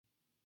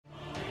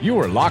You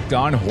are Locked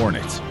On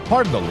Hornets,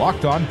 part of the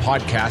Locked On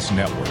Podcast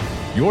Network.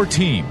 Your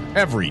team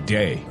every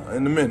day.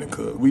 In a minute,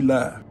 cuz we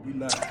live.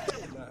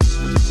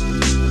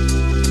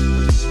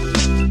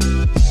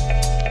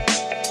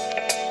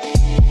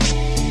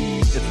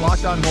 It's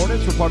Locked On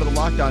Hornets. We're part of the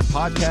Locked On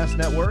Podcast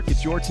Network.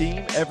 It's your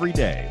team every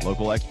day.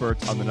 Local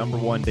experts on the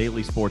 #1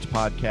 daily sports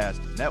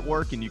podcast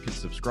network, and you can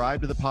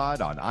subscribe to the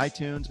pod on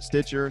iTunes,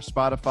 Stitcher,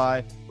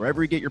 Spotify,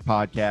 wherever you get your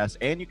podcasts.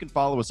 And you can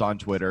follow us on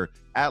Twitter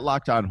at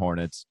Locked On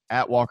Hornets,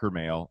 at Walker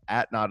Mail,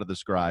 at Nada the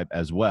Scribe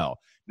as well.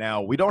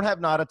 Now, we don't have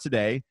Nada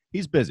today.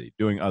 He's busy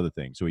doing other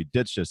things, so he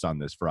ditched us on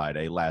this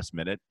Friday last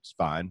minute. It's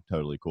fine,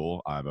 totally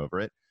cool. I'm over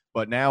it.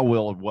 But now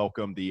we'll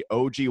welcome the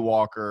OG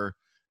Walker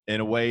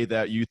in a way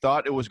that you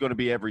thought it was going to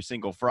be every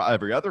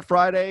other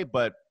Friday,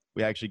 but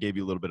we actually gave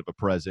you a little bit of a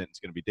present. It's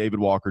going to be David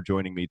Walker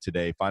joining me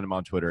today. Find him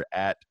on Twitter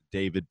at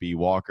David B.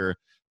 Walker.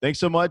 Thanks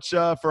so much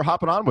for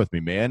hopping on with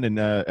me, man,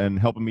 and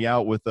helping me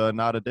out with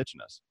Nada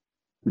ditching us.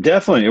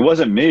 Definitely. It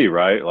wasn't me,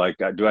 right? Like,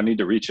 do I need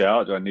to reach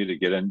out? Do I need to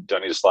get in? Do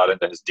I need to slide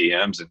into his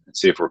DMs and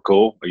see if we're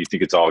cool? Or you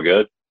think it's all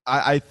good?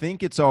 I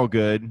think it's all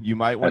good. You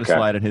might want to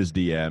slide in his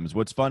DMs.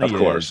 What's funny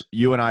is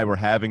you and I were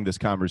having this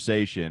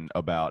conversation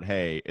about,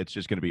 hey, it's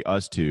just going to be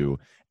us two.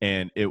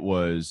 And it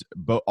was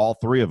all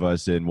three of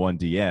us in one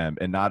DM,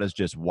 and Nada's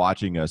just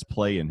watching us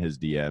play in his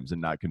DMs and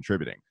not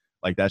contributing.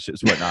 Like, that's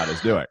just what Nada's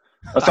doing.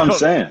 That's what I'm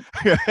saying.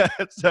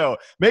 So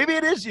maybe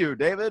it is you,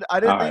 David. I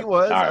didn't think it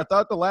was. I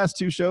thought the last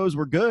two shows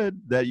were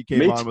good that you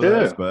came on with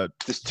us, but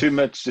just too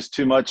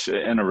much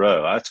in a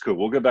row. That's cool.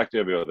 We'll go back to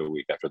every other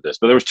week after this.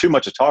 But there was too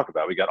much to talk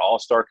about. We got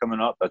All-Star coming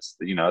up. That's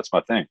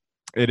my thing.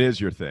 It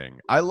is your thing.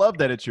 I love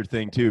that it's your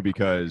thing too,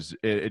 because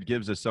it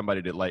gives us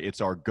somebody to, like,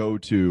 it's our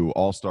go-to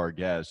all-star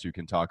guest who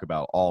can talk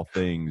about all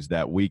things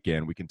that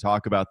weekend. We can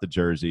talk about the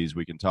jerseys.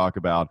 We can talk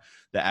about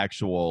the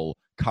actual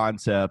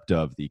concept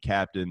of the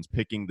captains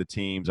picking the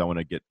teams. I want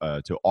to get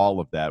to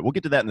all of that. We'll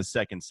get to that in the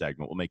second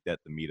segment. We'll make that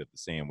the meat of the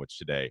sandwich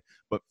today.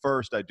 But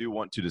first, I do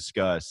want to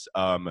discuss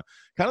kind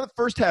of the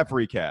first half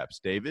recaps,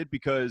 David,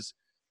 because,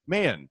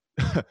 man,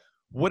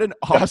 what an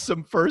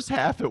awesome first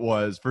half it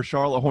was for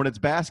Charlotte Hornets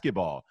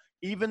basketball.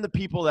 Even the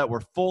people that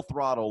were full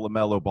throttle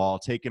LaMelo Ball,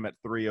 take him at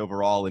 3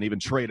 overall, and even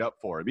trade up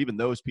for him, even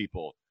those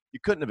people, you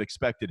couldn't have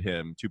expected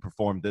him to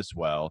perform this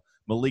well.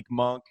 Malik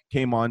Monk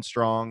came on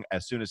strong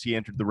as soon as he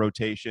entered the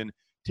rotation.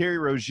 Terry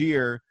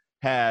Rozier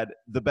had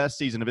the best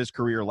season of his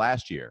career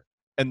last year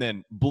and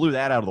then blew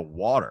that out of the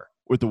water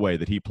with the way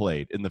that he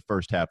played in the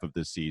first half of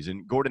this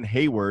season. Gordon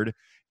Hayward,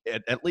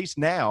 at least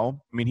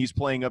now, I mean, he's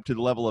playing up to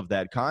the level of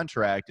that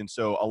contract, and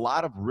so a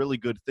lot of really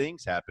good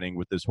things happening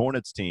with this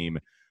Hornets team.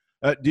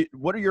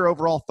 What are your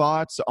overall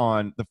thoughts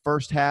on the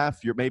first half?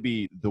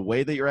 Maybe the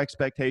way that your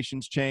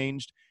expectations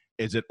changed?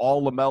 Is it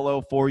all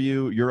LaMelo for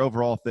you? Your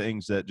overall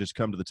things that just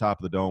come to the top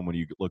of the dome when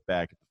you look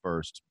back at the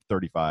first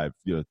 35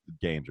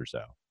 games or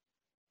so?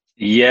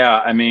 Yeah,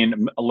 I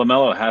mean,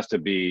 LaMelo has to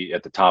be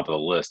at the top of the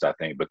list, I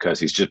think, because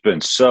he's just been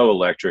so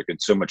electric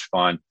and so much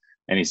fun,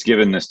 and he's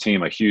given this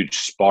team a huge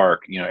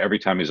spark, every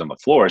time he's on the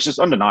floor. It's just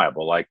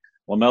undeniable. Like,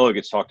 LaMelo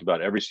gets talked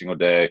about every single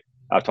day.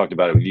 I've talked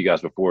about it with you guys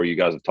before. You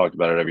guys have talked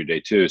about it every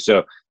day too.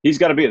 So he's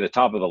got to be at the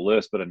top of the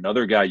list. But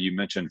another guy you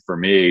mentioned for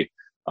me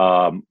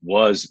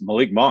was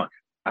Malik Monk.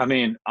 I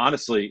mean,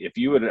 honestly, if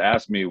you would have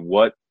asked me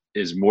what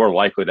is more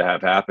likely to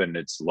have happened,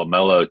 it's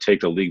LaMelo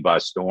take the league by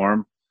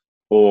storm,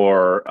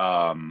 or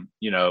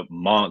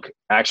Monk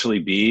actually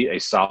be a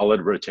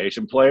solid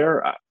rotation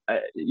player.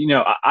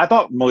 I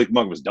thought Malik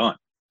Monk was done.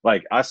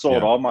 Like, I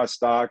sold all my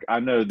stock. I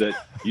know that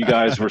you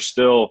guys were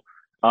still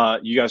are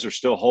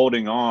still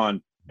holding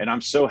on. And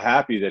I'm so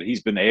happy that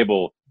he's been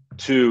able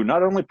to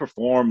not only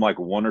perform like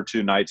one or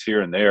two nights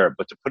here and there,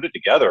 but to put it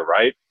together,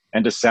 right?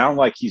 And to sound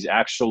like he's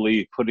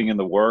actually putting in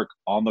the work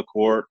on the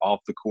court,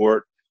 off the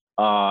court,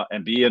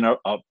 and being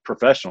a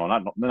professional.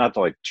 Not to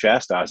like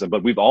chastise him,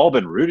 but we've all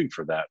been rooting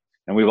for that.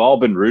 And we've all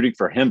been rooting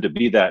for him to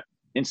be that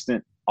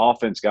instant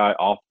offense guy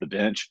off the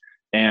bench.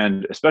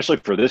 And especially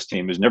for this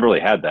team who's never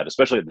really had that,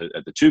 especially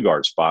at the two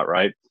guard spot,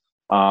 right?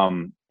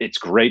 It's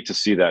great to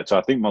see that. So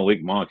I think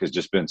Malik Monk has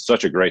just been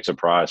such a great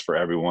surprise for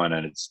everyone,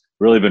 and it's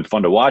really been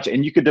fun to watch.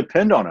 And you could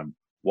depend on him,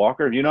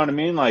 Walker. You know what I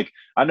mean? Like,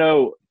 I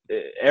know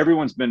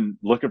everyone's been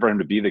looking for him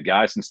to be the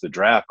guy since the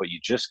draft, but you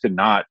just could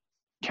not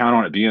count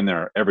on it being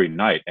there every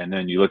night. And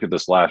then you look at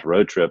this last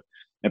road trip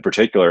in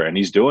particular, and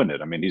he's doing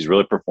it. I mean, he's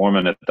really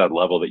performing at that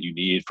level that you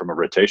need from a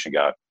rotation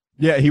guy.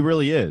 Yeah, he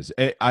really is.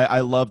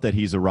 I love that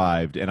he's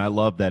arrived, and I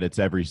love that it's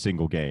every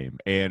single game.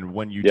 And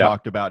when you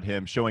talked about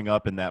him showing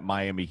up in that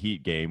Miami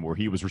Heat game where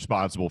he was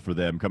responsible for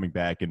them coming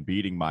back and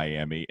beating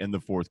Miami in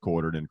the fourth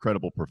quarter, an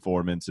incredible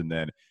performance, and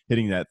then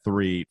hitting that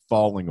three,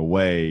 falling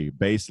away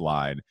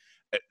baseline,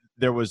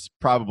 there was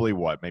probably,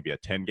 maybe a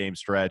 10-game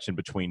stretch in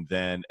between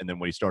then and then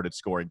when he started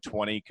scoring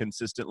 20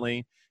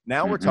 consistently.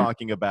 Now we're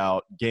talking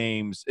about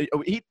games.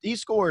 He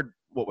scored,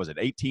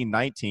 18,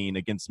 19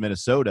 against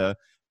Minnesota,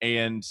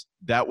 and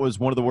that was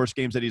one of the worst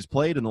games that he's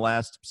played in the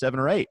last 7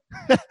 or 8.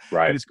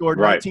 Right. And he scored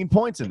 19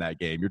 points in that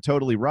game. You're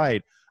totally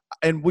right.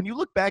 And when you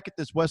look back at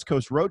this West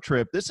Coast road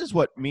trip, this is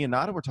what me and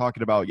Nada were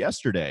talking about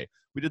yesterday.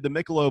 We did the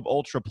Michelob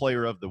Ultra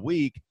Player of the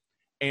Week,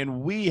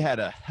 and we had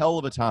a hell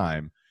of a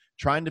time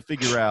trying to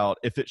figure out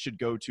if it should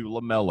go to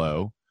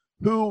LaMelo,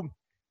 who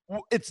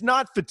it's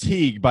not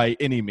fatigue by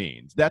any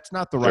means. That's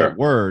not the right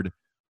word.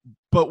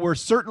 But we're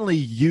certainly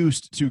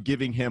used to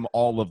giving him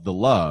all of the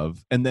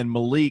love. And then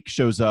Malik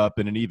shows up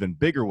in an even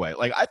bigger way.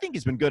 Like, I think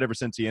he's been good ever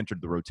since he entered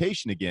the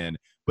rotation again.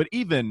 But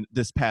even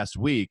this past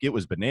week, it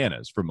was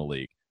bananas for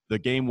Malik. The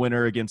game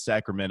winner against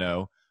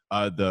Sacramento,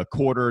 the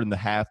quarter and the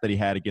half that he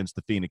had against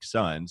the Phoenix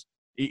Suns.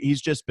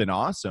 He's just been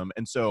awesome.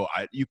 And so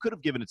you could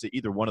have given it to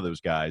either one of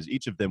those guys.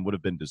 Each of them would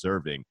have been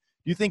deserving.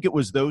 Do you think it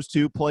was those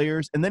two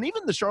players? And then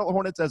even the Charlotte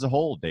Hornets as a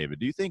whole,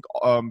 David, do you think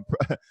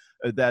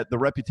that the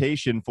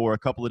reputation for a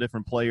couple of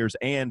different players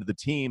and the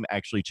team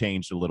actually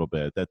changed a little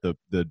bit, that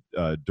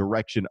the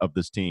direction of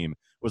this team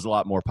was a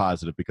lot more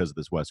positive because of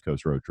this West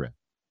Coast road trip?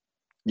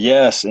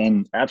 Yes,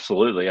 and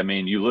absolutely. I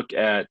mean, you look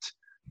at,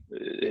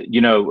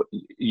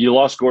 you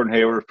lost Gordon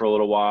Hayward for a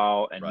little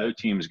while, and no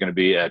team is going to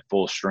be at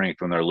full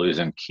strength when they're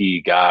losing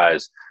key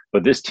guys.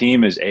 But this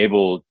team is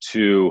able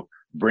to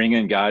bring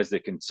in guys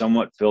that can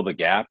somewhat fill the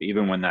gap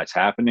even when that's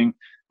happening.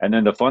 And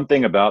then the fun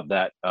thing about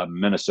that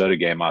Minnesota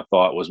game, I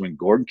thought, was when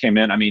Gordon came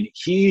in, I mean,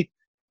 he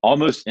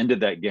almost ended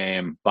that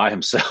game by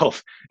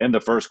himself in the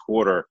first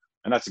quarter.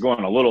 And that's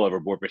going a little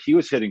overboard, but he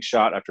was hitting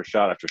shot after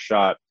shot after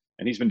shot.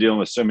 And he's been dealing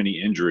with so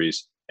many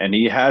injuries. And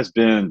he has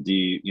been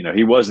he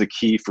was the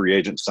key free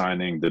agent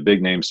signing, the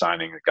big name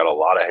signing that got a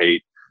lot of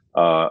hate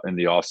in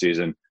the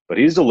offseason. But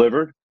he's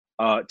delivered.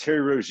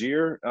 Terry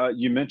Rozier,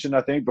 you mentioned,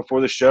 I think,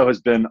 before the show,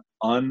 has been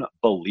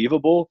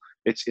unbelievable.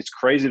 It's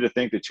crazy to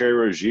think that Terry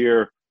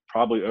Rozier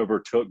probably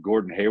overtook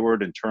Gordon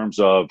Hayward in terms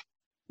of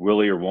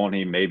will he or won't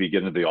he maybe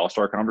get into the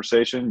All-Star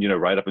conversation,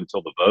 right up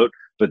until the vote.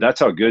 But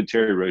that's how good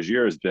Terry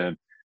Rozier has been.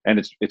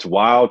 And it's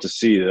wild to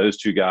see those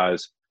two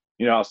guys.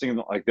 I was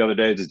thinking, like, the other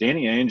day, does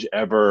Danny Ainge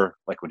ever,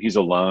 like, when he's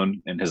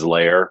alone in his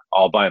lair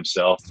all by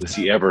himself, does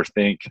he ever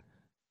think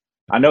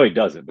 – I know he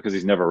doesn't because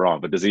he's never wrong,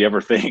 but does he ever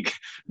think,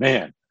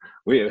 man,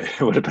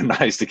 it would have been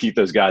nice to keep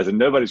those guys, and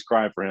nobody's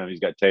crying for him.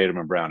 He's got Tatum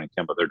and Brown and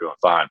Kemba. They're doing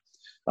fine.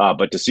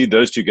 But to see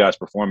those two guys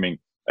performing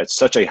at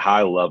such a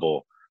high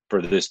level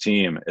for this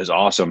team is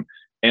awesome.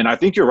 And I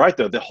think you're right,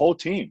 though, the whole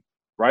team,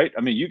 right?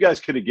 I mean, you guys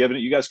could have given it.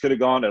 You guys could have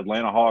gone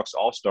Atlanta Hawks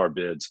all-star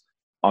bids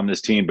on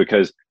this team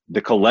because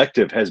the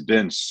collective has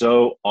been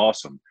so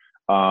awesome.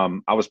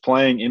 I was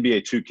playing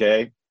NBA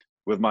 2K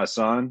with my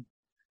son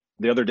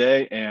the other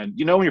day, and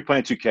when you're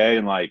playing 2K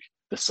and, like,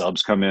 the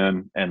subs come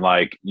in and,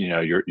 like,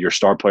 your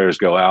star players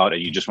go out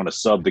and you just want to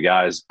sub the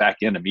guys back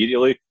in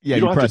immediately. Yeah,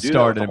 you press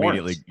start and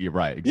immediately. You're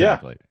right.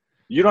 Exactly. Yeah.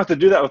 You don't have to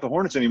do that with the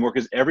Hornets anymore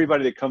because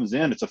everybody that comes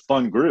in, it's a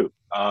fun group.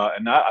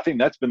 And I think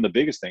that's been the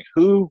biggest thing.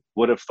 Who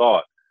would have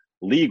thought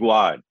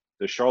league-wide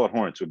the Charlotte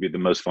Hornets would be the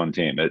most fun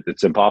team?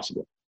 It's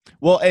impossible.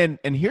 Well,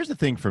 and here's the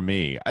thing for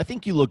me. I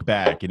think you look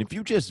back, and if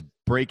you just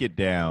break it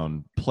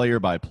down player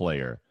by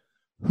player,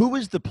 who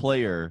is the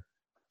player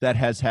that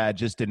has had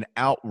just an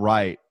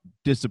outright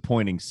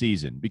disappointing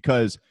season?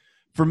 Because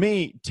for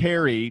me,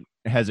 Terry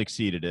has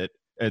exceeded it,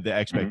 the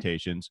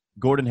expectations. Mm-hmm.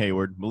 Gordon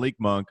Hayward, Malik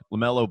Monk,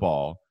 LaMelo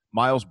Ball,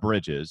 Miles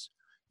Bridges.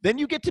 Then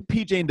you get to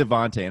PJ and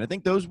Devontae, and I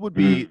think those would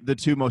be the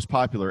two most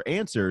popular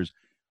answers.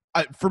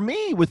 For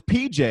me, with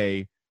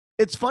PJ,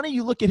 it's funny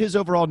you look at his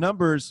overall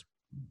numbers,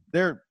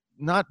 they're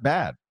not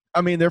bad. I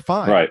mean, they're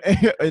fine. Right.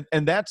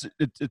 And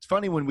it's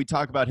funny when we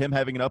talk about him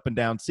having an up and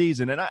down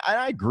season. And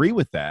I agree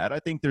with that. I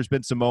think there's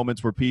been some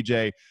moments where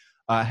PJ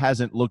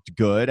hasn't looked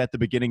good at the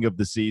beginning of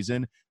the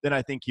season. Then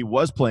I think he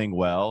was playing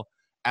well.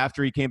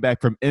 After he came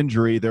back from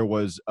injury, there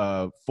was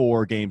a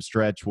 4-game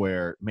stretch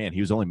where, man,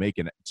 he was only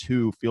making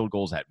 2 field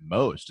goals at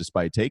most,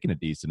 despite taking a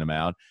decent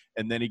amount.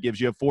 And then he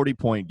gives you a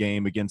 40-point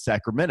game against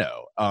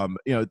Sacramento.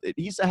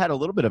 He's had a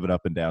little bit of an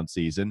up and down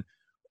season.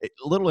 A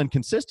little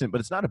inconsistent,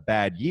 but it's not a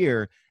bad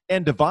year.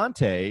 And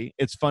Devontae,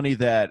 it's funny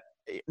that,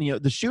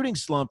 the shooting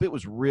slump, it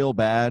was real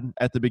bad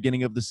at the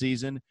beginning of the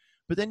season,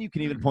 but then you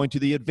can even point to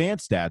the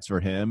advanced stats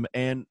for him,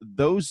 and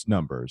those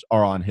numbers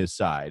are on his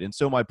side. And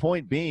so my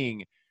point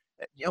being,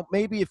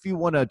 maybe if you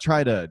want to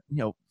try to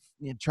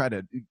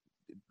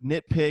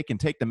nitpick and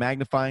take the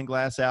magnifying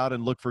glass out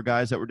and look for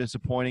guys that were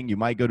disappointing, you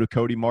might go to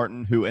Cody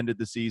Martin, who ended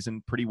the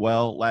season pretty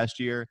well last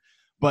year.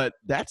 But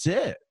that's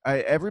it.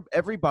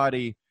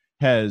 Everybody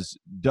has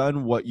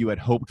done what you had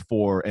hoped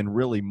for, and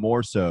really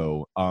more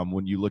so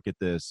when you look at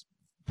this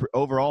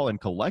overall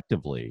and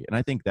collectively. And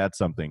I think that's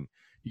something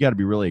you got to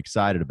be really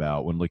excited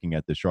about when looking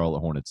at the Charlotte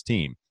Hornets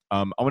team.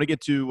 I want to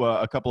get to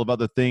a couple of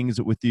other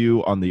things with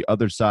you on the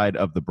other side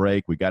of the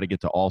break. We got to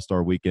get to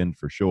All-Star Weekend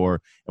for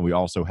sure, and we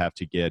also have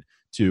to get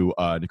to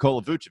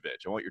Nikola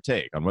Vucevic. I want your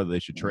take on whether they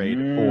should trade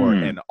for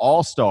an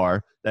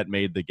All-Star that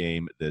made the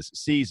game this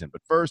season.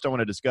 But first, I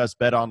want to discuss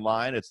Bet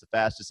Online. It's the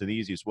fastest and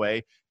easiest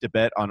way to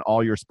bet on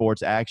all your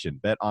sports action.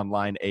 Bet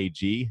Online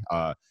AG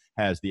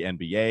has the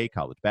NBA,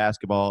 college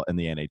basketball, and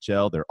the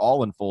NHL. They're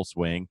all in full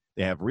swing.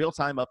 They have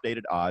real-time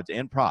updated odds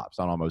and props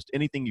on almost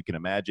anything you can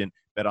imagine.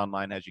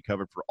 BetOnline has you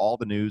covered for all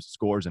the news,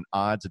 scores, and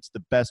odds. It's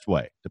the best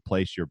way to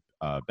place your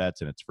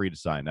bets, and it's free to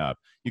sign up.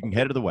 You can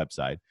head to the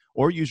website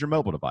or use your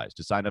mobile device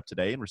to sign up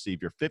today and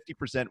receive your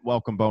 50%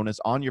 welcome bonus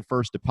on your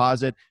first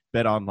deposit.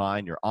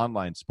 BetOnline, your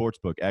online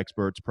sportsbook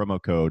experts,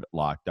 promo code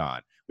Locked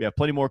On. We have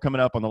plenty more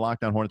coming up on the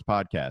Locked On Hornets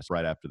podcast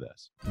right after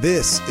this.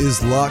 This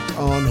is Locked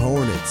On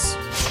Hornets.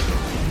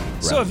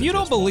 So if you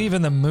don't believe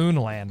in the moon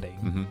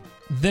landing,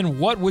 then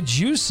what would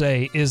you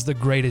say is the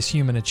greatest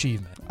human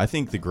achievement? I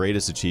think the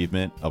greatest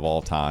achievement of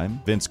all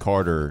time, Vince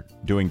Carter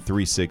doing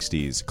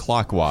 360s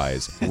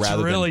clockwise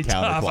rather really than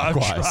tough.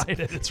 counterclockwise. I've tried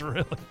it. It's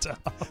really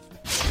tough.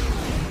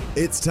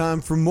 It's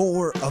time for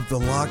more of the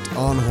Locked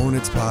On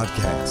Hornets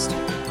podcast.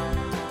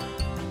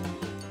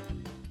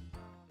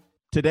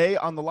 Today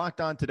on the Locked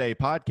On Today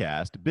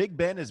podcast, Big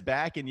Ben is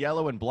back in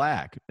yellow and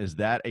black. Is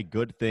that a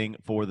good thing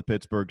for the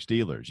Pittsburgh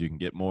Steelers? You can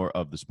get more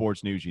of the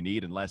sports news you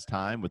need in less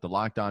time with the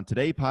Locked On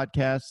Today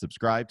podcast.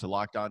 Subscribe to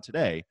Locked On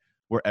Today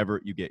wherever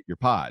you get your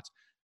pods.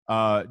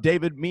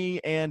 David, me,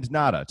 and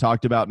Nada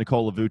talked about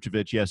Nikola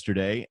Vucevic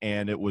yesterday,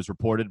 and it was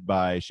reported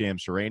by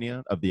Shams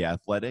Charania of The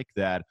Athletic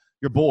that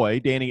your boy,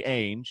 Danny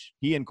Ainge,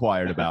 he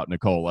inquired about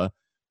Nikola,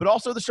 but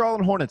also the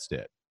Charlotte Hornets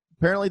did.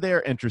 Apparently they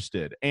are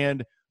interested.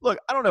 And look,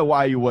 I don't know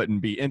why you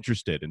wouldn't be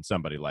interested in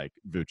somebody like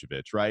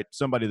Vucevic, right?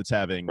 Somebody that's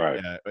having,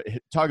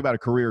 talk about a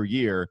career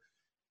year,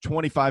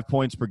 25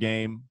 points per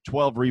game,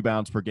 12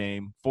 rebounds per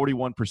game,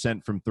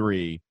 41% from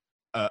three,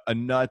 a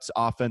nuts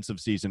offensive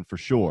season for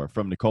sure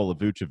from Nikola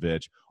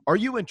Vucevic. Are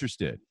you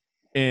interested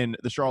in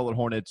the Charlotte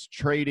Hornets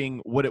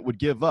trading what it would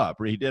give up?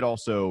 He did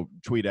also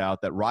tweet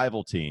out that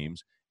rival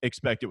teams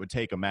expect it would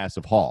take a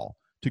massive haul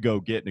to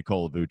go get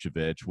Nikola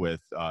Vucevic with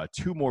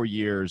 2 more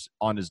years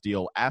on his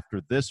deal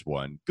after this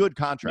one. Good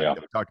contract. Yeah.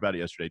 We talked about it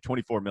yesterday.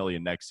 $24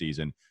 million next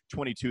season,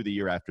 $22 the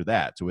year after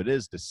that. So it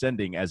is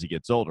descending as he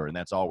gets older, and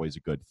that's always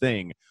a good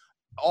thing.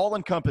 All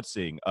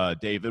encompassing,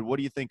 David, what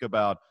do you think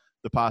about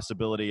the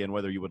possibility and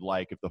whether you would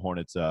like if the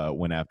Hornets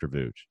went after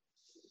Vuce?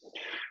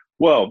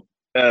 Well,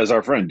 as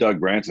our friend Doug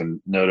Branson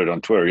noted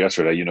on Twitter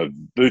yesterday,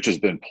 Vuce has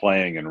been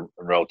playing in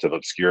relative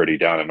obscurity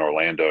down in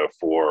Orlando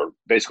for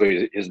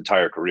basically his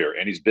entire career,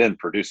 and he's been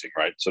producing,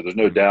 right? So there's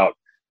no doubt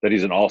that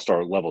he's an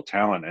all-star level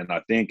talent. And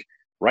I think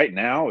right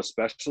now,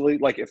 especially,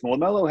 like if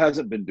LaMelo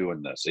hasn't been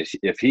doing this,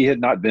 if he had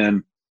not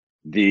been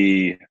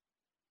the,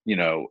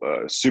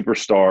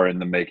 superstar in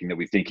the making that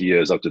we think he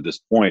is up to this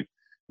point,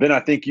 then I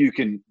think you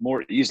can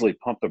more easily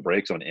pump the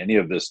brakes on any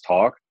of this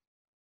talk.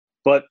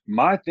 But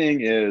my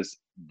thing is,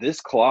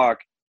 this clock,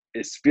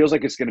 it feels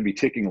like it's going to be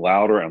ticking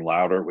louder and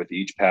louder with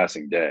each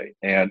passing day.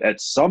 And at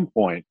some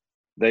point,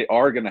 they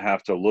are going to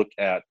have to look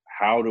at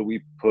how do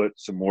we put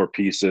some more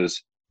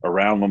pieces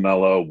around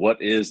LaMelo? What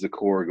is the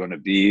core going to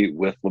be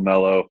with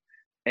LaMelo?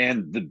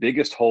 And the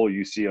biggest hole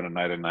you see on a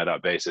night-in,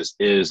 night-out basis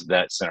is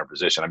that center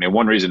position. I mean,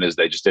 one reason is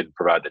they just didn't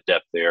provide the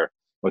depth there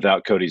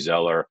without Cody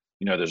Zeller.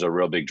 There's a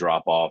real big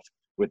drop-off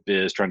with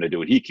Biz trying to do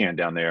what he can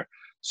down there.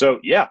 So,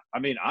 yeah, I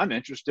mean, I'm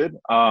interested.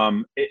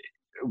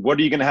 What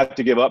are you going to have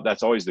to give up?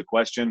 That's always the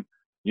question.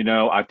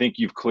 I think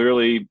you've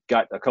clearly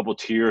got a couple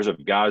tiers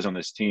of guys on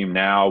this team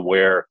now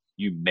where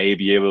you may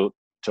be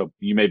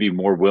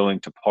more willing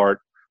to part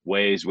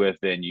ways with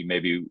than you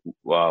maybe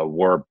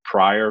were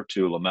prior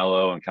to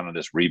LaMelo and kind of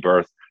this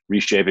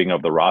reshaping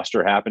of the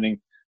roster happening.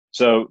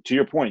 So to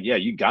your point, yeah,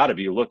 you got to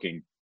be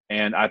looking.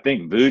 And I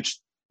think Vuce,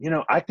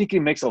 I think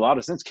it makes a lot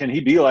of sense. Can he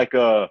be like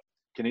a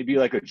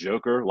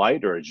Joker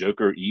light or a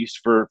Joker East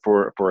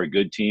for a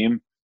good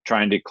team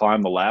trying to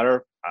climb the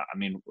ladder? I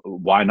mean,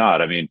 why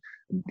not? I mean,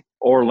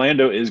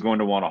 Orlando is going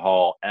to want to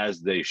haul,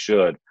 as they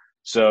should.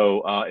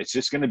 So it's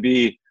just going to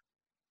be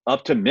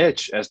up to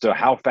Mitch as to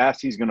how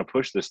fast he's going to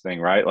push this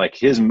thing, right? Like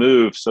his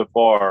move so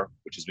far,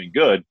 which has been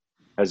good,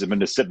 has been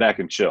to sit back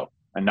and chill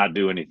and not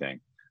do anything.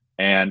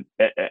 And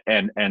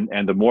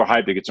the more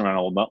hype that gets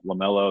around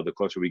LaMelo, the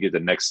closer we get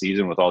to next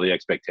season with all the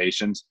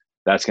expectations,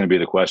 that's going to be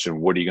the question.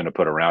 What are you going to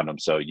put around him?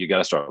 So you got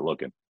to start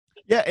looking.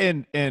 Yeah,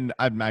 and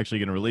I'm actually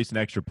going to release an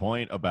extra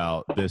point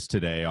about this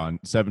today on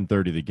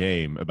 7:30 The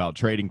Game about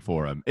trading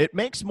for him. It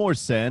makes more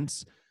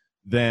sense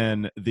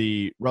than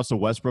the Russell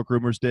Westbrook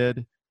rumors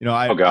did.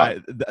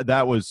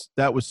 That was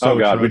so. Oh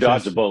God, atrocious. we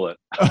dodged a bullet.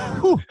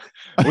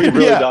 We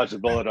really dodged a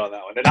bullet on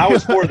that one, and I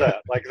was for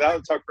that. Like that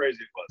was how crazy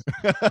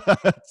it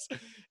was.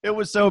 It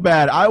was so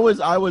bad. I was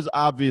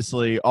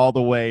obviously all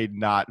the way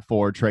not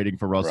for trading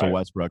for Russell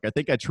Westbrook. I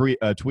think I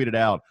tweeted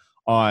out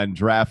on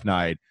draft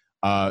night.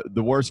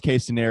 The worst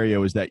case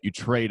scenario is that you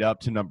trade up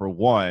to number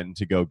 1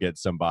 to go get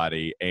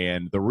somebody.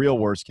 And the real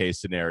worst case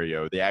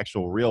scenario, the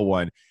actual real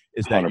one,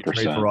 is that 100%. You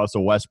trade for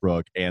Russell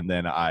Westbrook and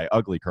then I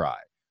ugly cry.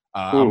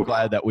 I'm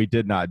glad that we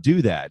did not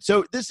do that.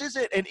 So this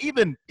isn't, and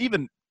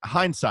even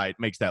hindsight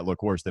makes that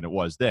look worse than it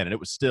was then. And it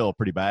was still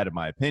pretty bad in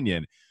my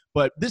opinion.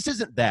 But this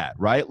isn't that,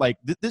 right? Like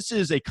this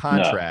is a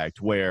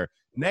contract where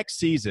next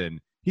season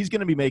he's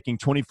going to be making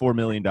 $24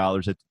 million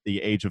at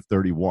the age of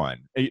 31.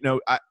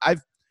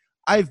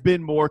 I've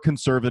been more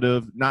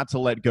conservative, not to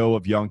let go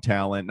of young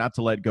talent, not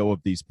to let go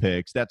of these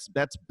picks. That's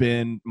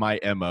been my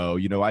MO.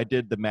 You know, I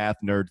did the math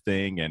nerd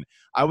thing, and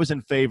I was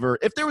in favor.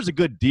 If there was a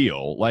good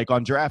deal, like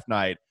on draft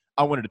night,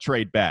 I wanted to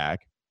trade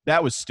back.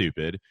 That was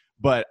stupid.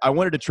 But I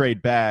wanted to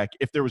trade back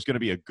if there was going to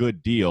be a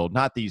good deal,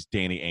 not these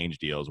Danny Ainge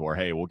deals where,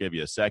 hey, we'll give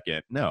you a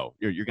second. No,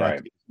 you're going to have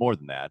to get more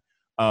than that.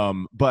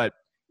 But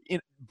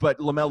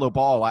LaMelo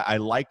Ball, I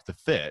liked the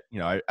fit, you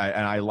know,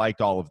 I liked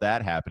all of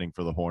that happening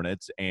for the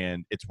Hornets,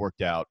 and it's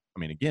worked out. I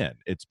mean, again,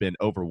 it's been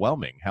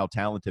overwhelming how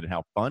talented and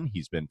how fun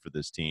he's been for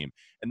this team.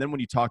 And then when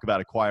you talk about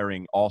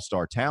acquiring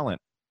all-star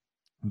talent,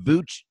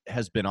 Vooch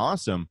has been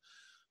awesome.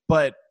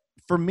 But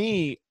for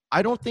me,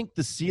 I don't think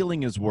the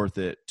ceiling is worth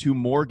it to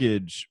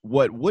mortgage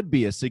what would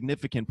be a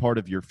significant part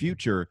of your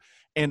future.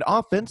 And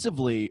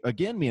offensively,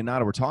 again, me and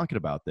Nada were talking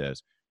about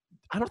this.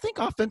 I don't think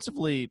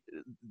offensively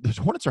the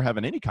Hornets are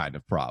having any kind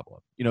of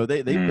problem. You know,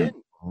 they've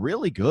been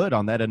really good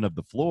on that end of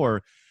the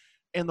floor,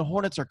 and the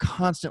Hornets are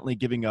constantly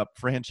giving up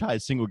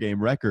franchise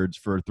single-game records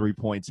for 3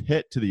 points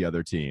hit to the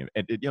other team.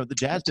 And, you know, the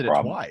Jazz did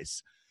it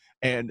twice.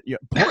 And you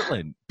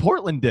know,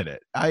 Portland did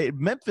it.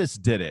 Memphis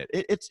did it.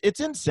 It's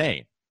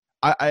insane.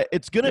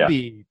 It's going to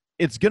be –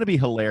 it's going to be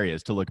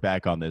hilarious to look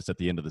back on this at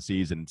the end of the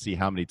season and see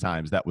how many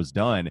times that was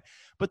done.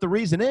 But the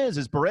reason is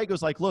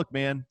Borrego's like, look,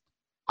 man,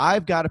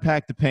 I've got to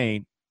pack the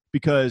paint.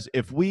 Because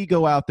if we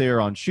go out there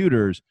on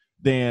shooters,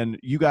 then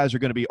you guys are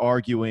going to be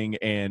arguing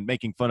and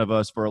making fun of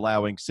us for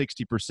allowing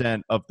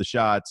 60% of the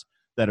shots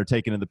that are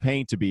taken in the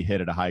paint to be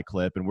hit at a high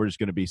clip, and we're just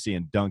going to be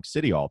seeing Dunk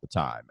City all the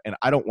time. And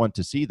I don't want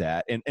to see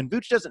that. And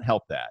Vooch doesn't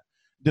help that.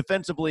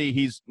 Defensively,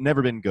 he's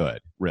never been good,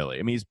 really.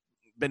 I mean, he's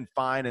been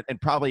fine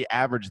and probably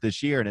average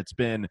this year, and it's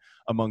been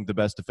among the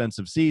best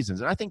defensive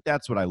seasons. And I think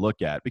that's what I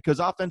look at. Because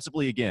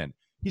offensively, again,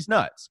 he's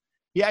nuts.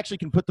 He actually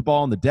can put the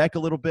ball on the deck a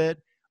little bit.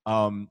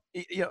 You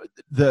know,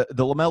 the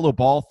LaMelo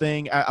Ball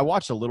thing, I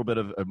watched a little bit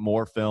of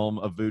more film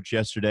of Vooch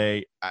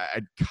yesterday.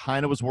 I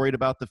kind of was worried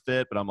about the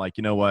fit, but I'm like,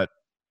 you know what?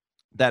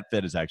 That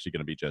fit is actually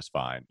going to be just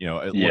fine. You know,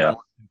 it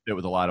fit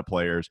with a lot of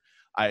players.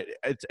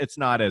 It's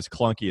not as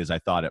clunky as I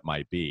thought it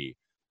might be.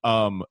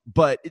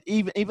 But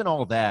even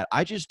all that,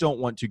 I just don't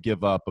want to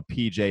give up a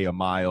PJ, a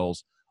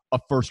Miles, a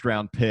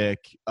first-round pick,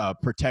 a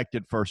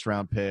protected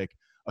first-round pick,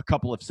 a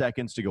couple of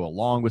seconds to go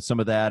along with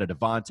some of that, a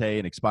Devontae,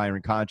 an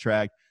expiring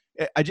contract.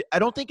 I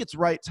don't think it's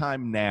right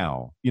time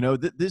now. You know,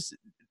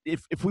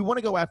 if we want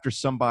to go after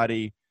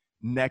somebody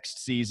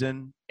next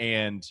season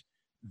and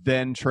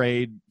then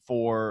trade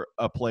for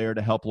a player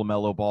to help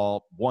LaMelo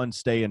Ball, one,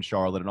 stay in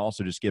Charlotte, and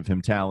also just give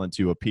him talent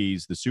to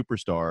appease the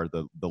superstar,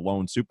 the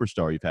lone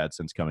superstar you've had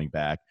since coming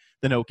back,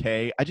 then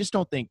okay. I just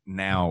don't think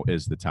now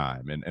is the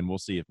time, and we'll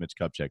see if Mitch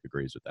Kupchak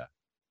agrees with that.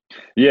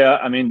 Yeah,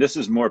 I mean, this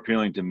is more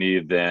appealing to me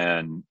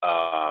than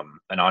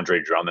an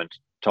Andre Drummond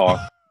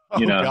talk.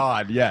 You know,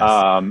 God, yes.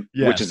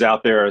 Yes. Which is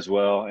out there as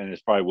well, and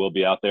it probably will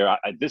be out there.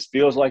 This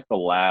feels like the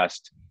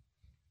last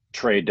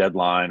trade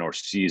deadline or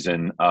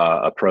season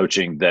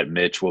approaching that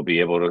Mitch will be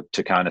able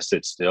to kind of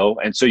sit still.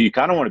 And so you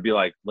kind of want to be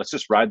like, let's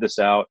just ride this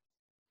out.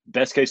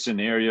 Best case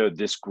scenario,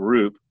 this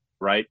group,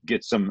 right,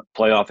 gets some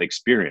playoff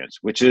experience,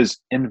 which is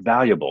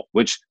invaluable,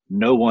 which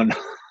no one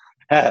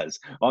has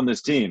on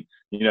this team,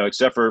 you know,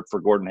 except for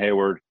Gordon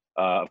Hayward.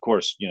 Of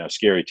course, you know,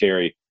 Scary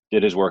Terry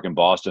did his work in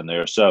Boston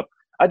there. So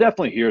I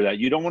definitely hear that.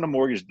 You don't want to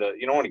mortgage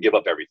you don't want to give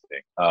up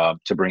everything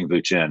to bring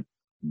Vooch in.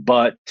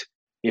 But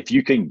if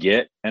you can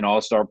get an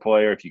all-star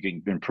player, if you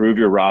can improve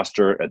your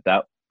roster at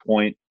that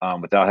point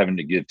without having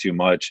to give too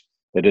much,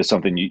 it is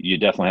something you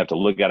definitely have to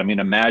look at. I mean,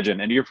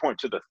 imagine, and to your point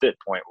to the fit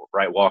point,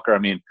 right, Walker? I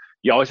mean,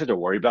 you always have to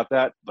worry about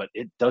that, but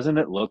doesn't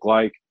it look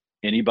like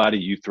anybody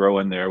you throw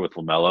in there with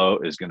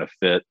LaMelo is going to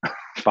fit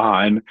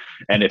fine?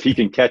 And if he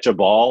can catch a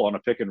ball on a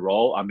pick and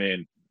roll, I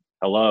mean,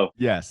 hello.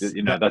 Yes.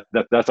 You know,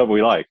 that's what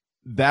we like.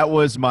 That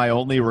was my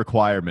only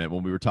requirement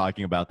when we were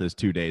talking about this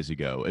 2 days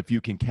ago. If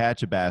you can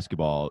catch a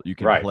basketball, you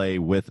can play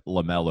with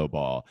LaMelo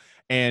Ball.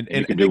 And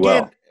again,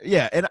 well.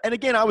 Yeah. And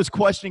again, I was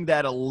questioning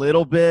that a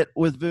little bit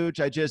with Vooch.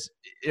 I just,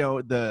 you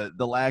know,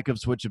 the lack of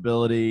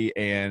switchability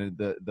and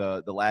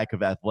the lack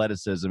of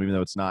athleticism, even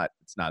though it's not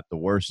the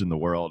worst in the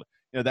world,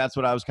 you know, that's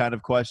what I was kind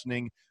of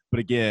questioning.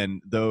 But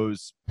again,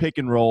 those pick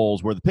and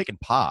rolls where the pick and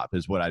pop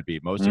is what I'd be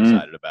most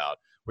excited about.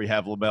 We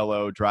have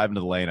LaMelo driving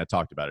to the lane. I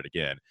talked about it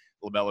again.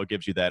 LaMelo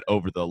gives you that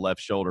over the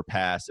left shoulder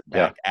pass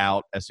back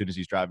out as soon as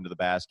he's driving to the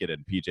basket,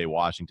 and PJ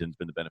Washington's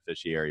been the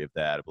beneficiary of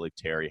that. I believe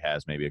Terry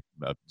has maybe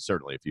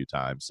certainly a few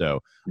times.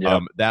 So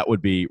that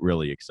would be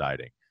really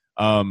exciting.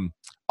 All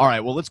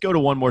right, well, let's go to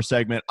one more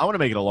segment. I want to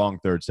make it a long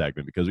third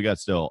segment because we got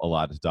still a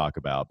lot to talk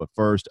about. But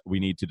first, we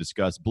need to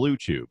discuss Blue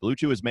Chew. Blue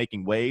Chew is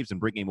making waves and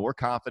bringing more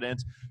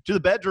confidence to the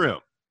bedroom.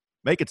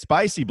 Make it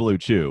spicy, Blue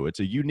Chew.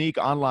 It's a unique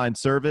online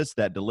service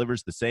that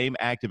delivers the same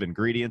active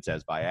ingredients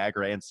as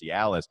Viagra and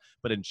Cialis,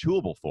 but in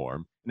chewable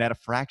form and at a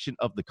fraction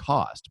of the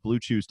cost. Blue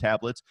Chew's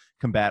tablets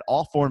combat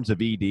all forms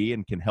of ED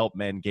and can help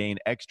men gain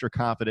extra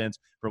confidence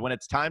for when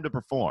it's time to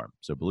perform.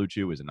 So Blue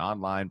Chew is an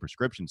online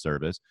prescription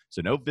service,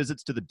 so no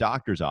visits to the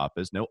doctor's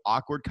office, no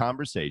awkward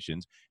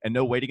conversations, and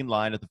no waiting in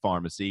line at the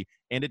pharmacy,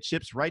 and it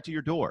ships right to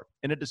your door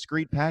in a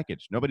discreet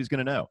package. Nobody's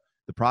going to know.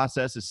 The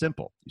process is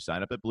simple. You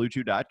sign up at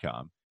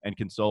BlueChew.com and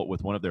consult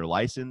with one of their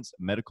licensed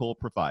medical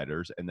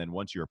providers, and then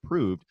once you're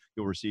approved,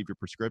 you'll receive your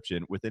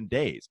prescription within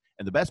days.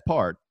 And the best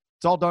part,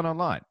 it's all done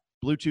online.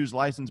 Blue Chew's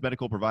licensed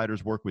medical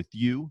providers work with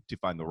you to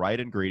find the right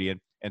ingredient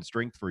and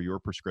strength for your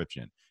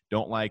prescription.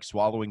 Don't like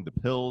swallowing the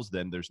pills?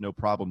 Then there's no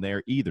problem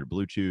there either.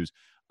 Blue Chew's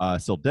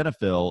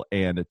sildenafil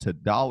and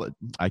tadalafil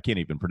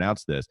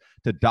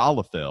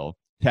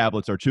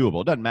tablets are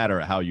chewable. It doesn't matter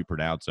how you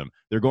pronounce them.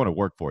 They're going to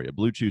work for you.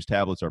 Blue Chew's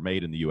tablets are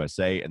made in the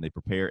USA, and they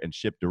prepare and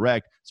ship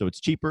direct, so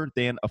it's cheaper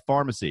than a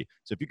pharmacy.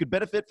 So if you could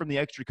benefit from the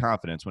extra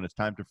confidence when it's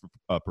time to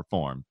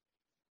perform,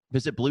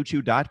 visit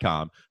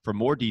BlueChew.com for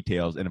more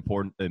details and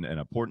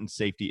important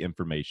safety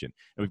information.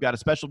 And we've got a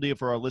special deal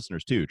for our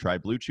listeners, too. Try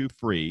Blue Chew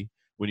free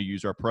when you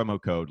use our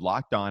promo code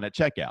LOCKEDON at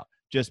checkout.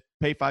 Just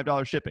pay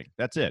 $5 shipping.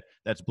 That's it.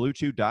 That's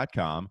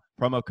BlueChew.com,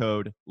 promo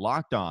code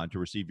LOCKEDON to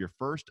receive your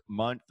first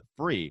month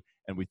free.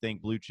 And we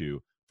thank Blue Chew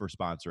for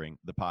sponsoring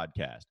the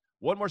podcast.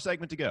 One more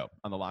segment to go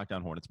on the Locked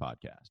On Hornets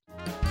podcast.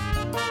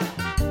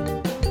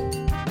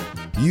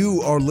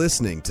 You are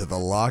listening to the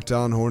Locked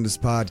On Hornets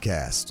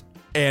podcast.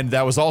 And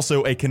that was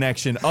also a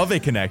connection of a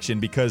connection,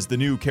 because the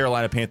new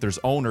Carolina Panthers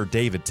owner,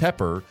 David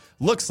Tepper,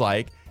 looks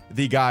like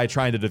the guy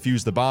trying to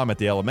defuse the bomb at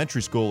the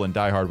elementary school in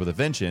Die Hard with a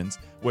Vengeance,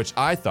 which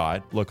I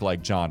thought looked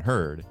like John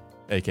Hurd,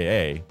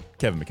 a.k.a.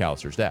 Kevin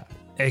McAllister's dad.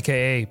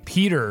 A.k.a.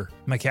 Peter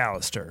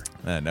McAllister.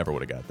 I never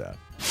would have got that.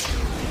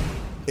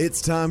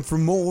 It's time for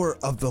more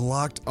of the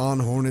Locked On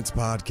Hornets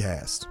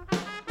podcast.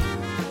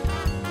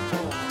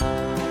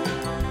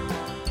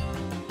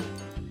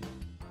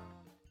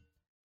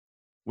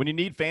 When you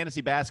need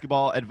fantasy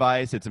basketball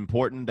advice, it's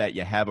important that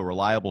you have a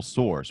reliable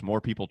source.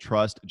 More people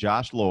trust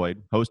Josh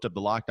Lloyd, host of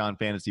the Locked On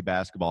Fantasy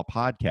Basketball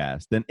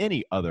podcast, than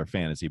any other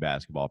fantasy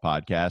basketball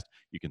podcast.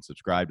 You can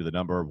subscribe to the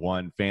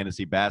 #1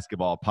 fantasy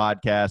basketball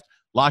podcast,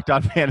 Locked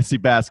On Fantasy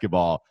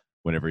Basketball,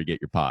 whenever you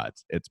get your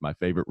pods. It's my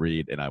favorite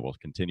read, and I will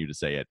continue to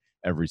say it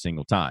every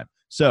single time.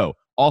 So,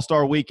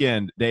 All-Star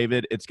Weekend,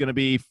 David, it's going to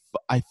be,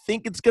 I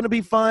think it's going to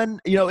be fun.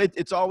 You know,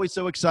 it's always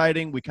so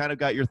exciting. We kind of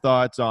got your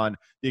thoughts on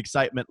the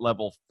excitement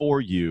level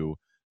for you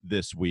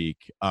this week.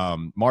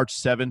 March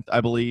 7th,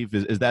 I believe,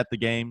 is that the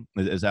game?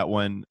 Is that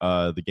when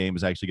the game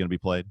is actually going to be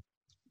played?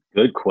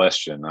 Good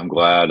question. I'm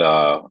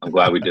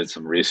glad we did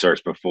some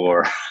research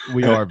before.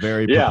 We are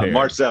very prepared. Yeah,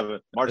 March 7th.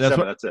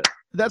 That's it.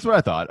 That's what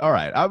I thought. All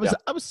right. I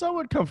was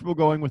somewhat comfortable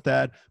going with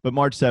that, but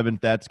March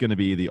 7th, that's going to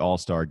be the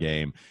All-Star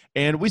game.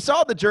 And we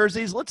saw the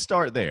jerseys. Let's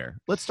start there.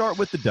 Let's start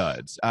with the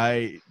duds.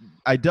 I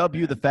dub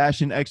you the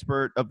fashion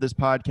expert of this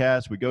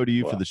podcast. We go to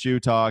you for the shoe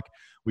talk.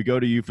 We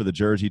go to you for the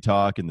jersey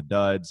talk and the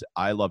duds.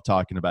 I love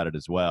talking about it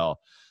as well.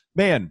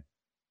 Man,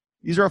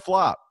 these are a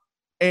flop.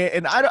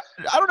 And I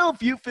don't know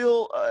if you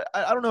feel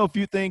I don't know if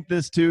you think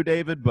this too,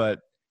 David, but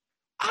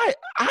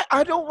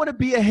I don't want to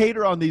be a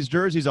hater on these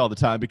jerseys all the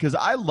time, because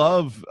I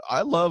love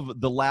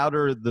the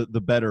louder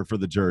the better for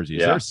the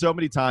jerseys. Yeah. There's so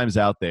many times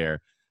out there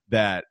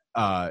that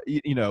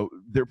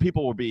there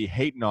people will be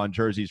hating on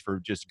jerseys for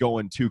just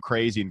going too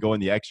crazy and going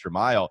the extra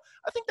mile.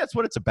 I think that's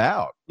what it's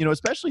about.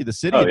 Especially the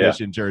city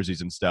edition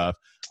jerseys and stuff.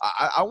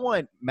 I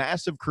want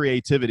massive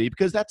creativity,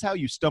 because that's how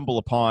you stumble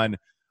upon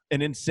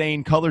an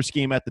insane color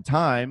scheme at the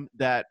time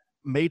that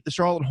made the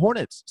Charlotte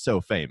Hornets so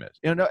famous.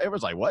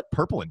 Everyone's like, what?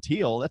 Purple and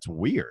teal? That's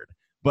weird.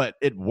 But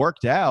it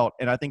worked out,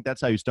 and I think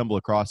that's how you stumble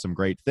across some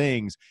great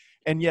things.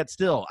 And yet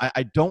still,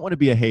 I don't want to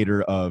be a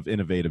hater of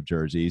innovative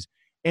jerseys.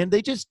 And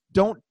they just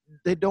don't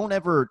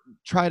ever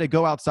try to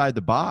go outside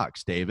the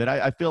box, David.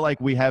 I feel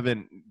like we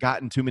haven't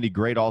gotten too many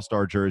great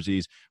all-star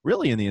jerseys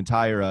really in the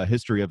entire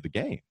history of the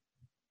game.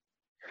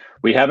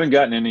 We haven't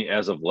gotten any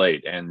as of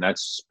late, and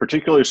that's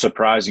particularly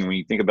surprising when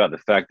you think about the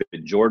fact that the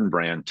Jordan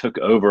brand took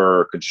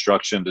over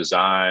construction,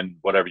 design,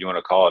 whatever you want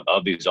to call it,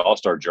 of these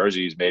all-star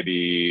jerseys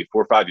maybe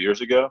 4 or 5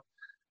 years ago,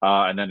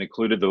 and then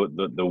included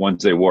the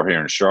ones they wore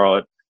here in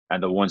Charlotte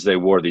and the ones they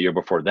wore the year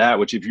before that,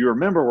 which, if you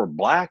remember, were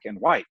black and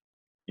white.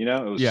 It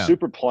was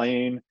super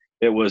plain.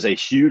 It was a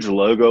huge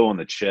logo on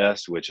the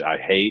chest, which I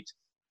hate.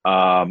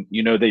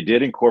 They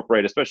did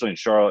incorporate, especially in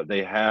Charlotte,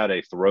 they had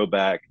a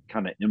throwback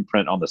kind of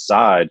imprint on the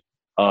side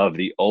of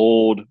the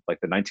old, like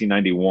the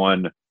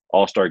 1991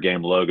 All-Star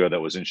Game logo that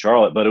was in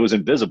Charlotte, but it was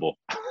invisible.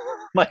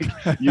 Like,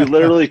 you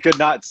literally could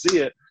not see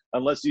it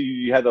unless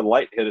you had the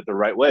light hit it the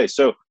right way.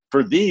 So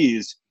for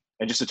these,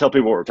 and just to tell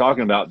people what we're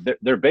talking about,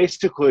 they're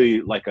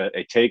basically like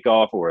a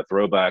takeoff or a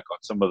throwback on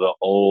some of the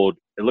old,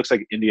 it looks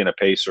like Indiana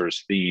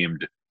Pacers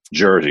themed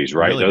jerseys,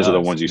 right? Really Those are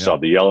the ones you saw,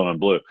 the yellow and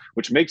blue,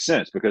 which makes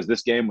sense because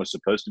this game was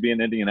supposed to be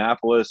in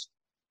Indianapolis.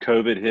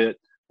 COVID hit.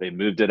 They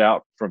moved it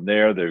out from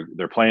there.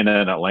 They're playing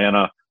in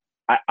Atlanta.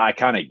 I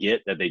kind of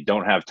get that they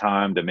don't have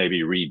time to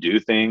maybe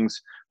redo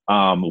things.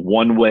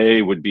 One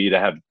way would be to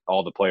have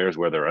all the players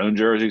wear their own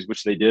jerseys,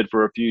 which they did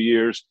for a few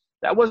years.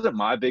 That wasn't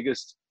my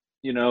biggest,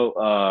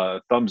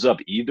 thumbs up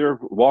either,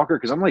 Walker,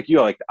 because I'm like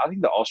you. Like, I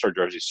think the All-Star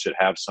jerseys should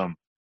have some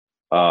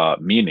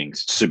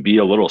meanings, to be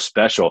a little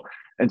special.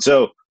 And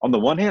so on the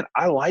one hand,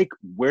 I like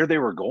where they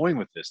were going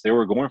with this. They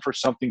were going for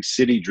something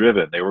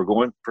city-driven. They were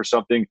going for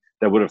something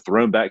that would have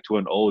thrown back to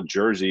an old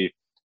jersey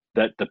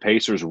that the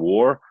Pacers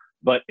wore.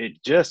 But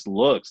it just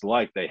looks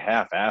like they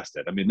half-assed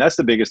it. I mean, that's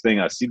the biggest thing.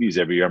 I see these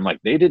every year. I'm like,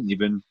 they didn't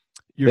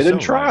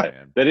try. Right,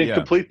 they didn't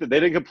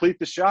complete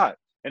the shot.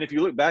 And if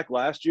you look back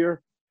last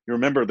year, you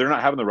remember they're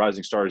not having the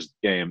Rising Stars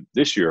game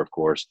this year, of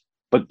course,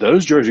 but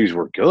those jerseys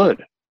were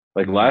good.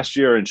 Like last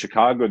year in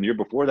Chicago and the year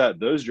before that,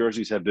 those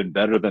jerseys have been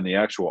better than the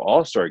actual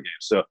All-Star game.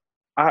 So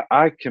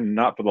I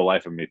cannot for the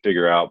life of me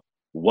figure out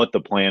what the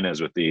plan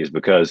is with these,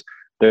 because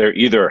they're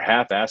either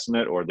half-assing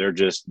it or they're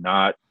just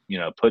not,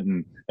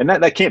 putting – and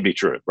that can't be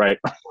true, right?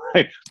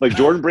 Like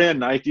Jordan Brand,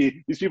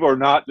 Nike, these people are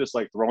not just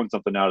like throwing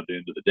something out at the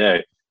end of the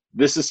day.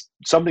 This is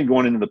something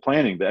going into the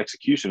planning. The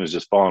execution is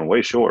just falling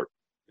way short.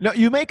 No,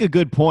 you make a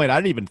good point. I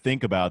didn't even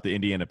think about the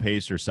Indiana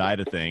Pacers side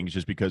of things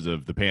just because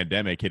of the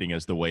pandemic hitting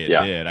us the way it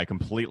did. I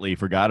completely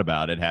forgot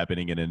about it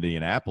happening in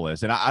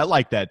Indianapolis. And I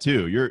like that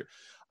too.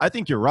 I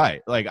think you're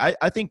right. Like,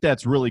 I think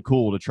that's really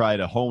cool to try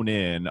to hone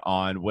in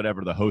on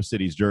whatever the host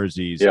city's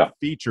jerseys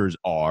features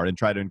are and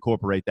try to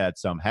incorporate that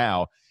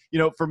somehow.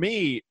 For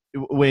me,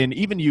 when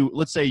even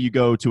let's say you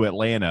go to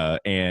Atlanta,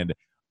 and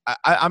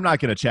I'm not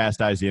going to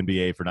chastise the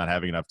NBA for not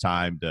having enough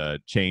time to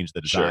change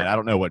the design. Sure. I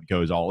don't know what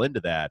goes all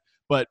into that.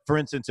 But for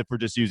instance, if we're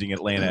just using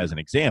Atlanta as an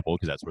example,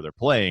 because that's where they're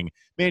playing,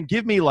 man,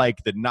 give me like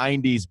the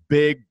 90s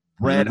big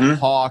red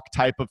hawk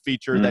type of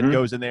feature that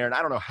goes in there. And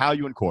I don't know how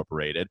you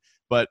incorporate it,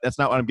 but that's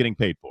not what I'm getting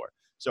paid for.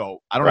 So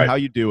I don't know how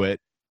you do it,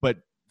 but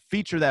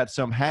feature that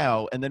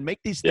somehow and then make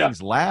these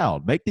things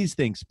loud, make these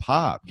things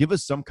pop, give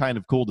us some kind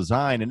of cool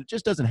design. And it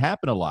just doesn't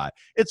happen a lot.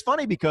 It's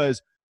funny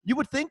because you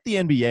would think the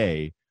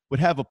NBA would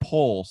have a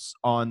pulse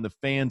on the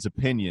fans'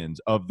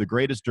 opinions of the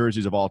greatest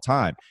jerseys of all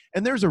time.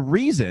 And there's a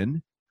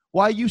reason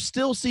why you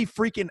still see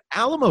freaking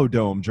Alamo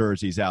Dome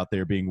jerseys out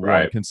there being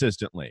worn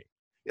consistently.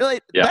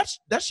 That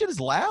shit is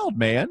loud,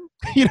 man.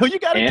 You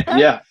got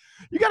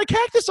a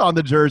cactus on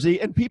the jersey,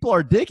 and people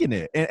are digging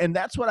it. And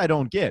that's what I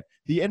don't get.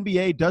 The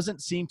NBA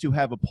doesn't seem to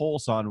have a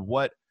pulse on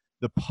what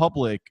the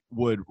public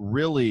would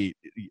really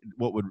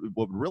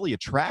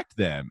attract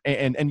them.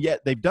 And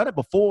yet they've done it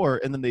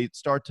before, and then they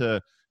start to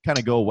kind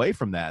of go away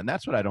from that. And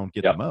that's what I don't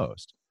get the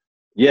most.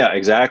 Yeah,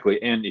 exactly.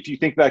 And if you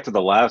think back to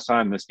the last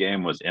time this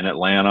game was in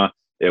Atlanta,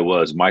 it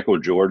was Michael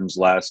Jordan's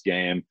last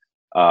game.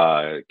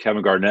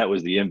 Kevin Garnett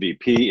was the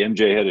MVP.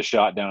 MJ hit a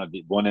shot down at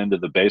the one end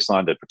of the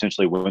baseline to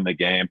potentially win the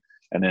game.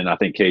 And then I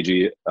think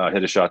KG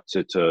hit a shot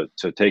to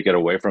take it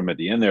away from him at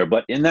the end there.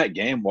 But in that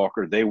game,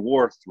 Walker, they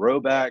wore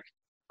throwback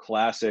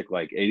classic,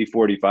 like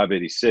 84, 85,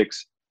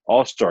 86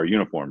 All-Star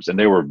uniforms. And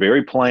they were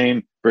very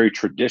plain, very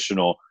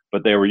traditional,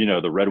 but they were,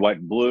 the red, white,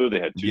 and blue. They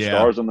had two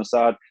stars on the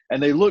side.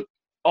 And they looked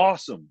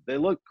awesome. They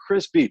look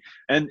crispy.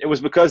 And it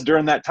was because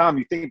during that time,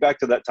 you think back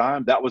to that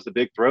time, that was the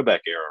big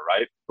throwback era,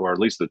 right? Or at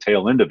least the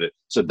tail end of it.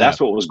 So that's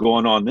what was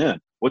going on then.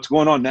 What's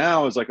going on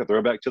now is like a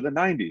throwback to the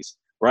 90s,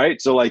 right?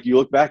 So like you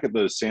look back at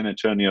those San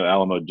Antonio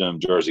Alamo Dome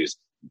jerseys,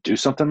 do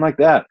something like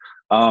that.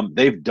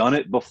 They've done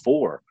it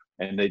before,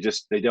 and they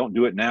don't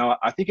do it now.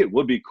 I think it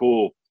would be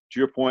cool, to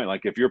your point,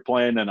 like if you're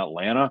playing in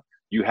Atlanta,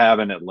 you have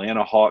an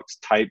Atlanta Hawks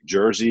type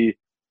jersey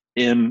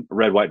in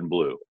red, white, and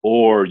blue,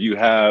 or you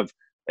have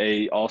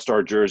a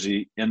all-star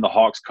jersey in the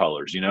Hawks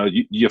colors.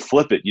 You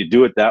flip it, you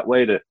do it that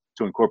way to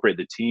incorporate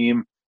the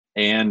team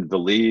and the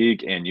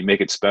league, and you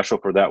make it special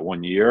for that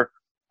one year.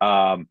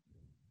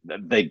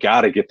 They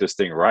got to get this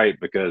thing right,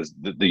 because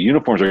the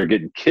uniforms are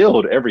getting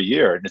killed every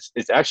year, and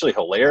it's actually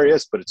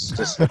hilarious, but it's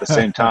just at the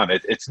same time,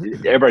 it's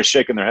everybody's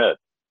shaking their head.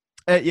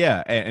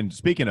 And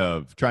speaking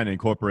of trying to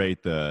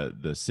incorporate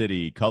the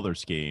city color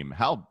scheme,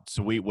 how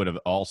sweet would an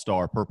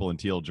all-star purple and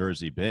teal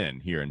jersey been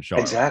here in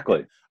Charlotte?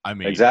 Exactly. I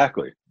mean,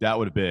 exactly. That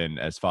would have been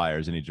as fire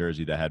as any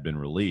jersey that had been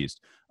released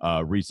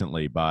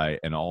recently by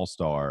an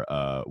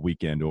all-star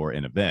weekend or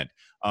an event.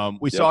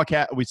 We saw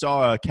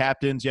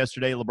captains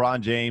yesterday,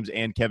 LeBron James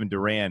and Kevin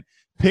Durant,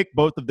 pick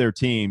both of their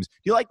teams. Do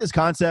you like this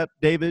concept,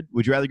 David?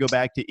 Would you rather go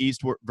back to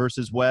East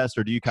versus West,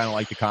 or do you kind of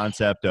like the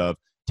concept of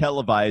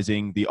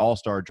televising the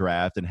all-star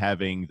draft and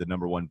having the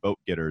number one vote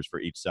getters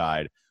for each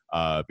side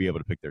be able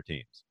to pick their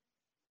teams?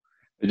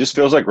 It just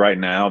feels like right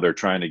now they're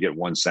trying to get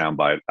one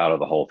soundbite out of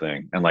the whole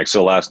thing. And like,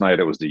 so last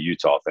night it was the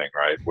Utah thing,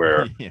 right?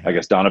 Where I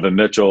guess Donovan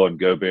Mitchell and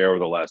Gobert were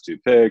the last two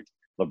picked.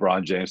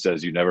 LeBron James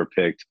says you never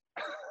picked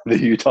the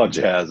Utah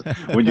Jazz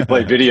when you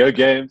play video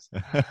games.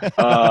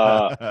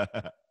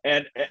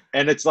 And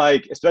it's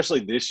like, especially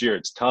this year,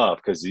 it's tough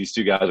because these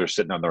two guys are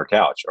sitting on their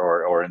couch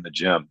or in the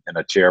gym in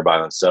a chair by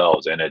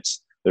themselves. And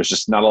there's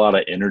just not a lot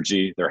of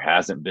energy. There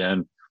hasn't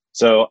been.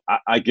 So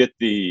I get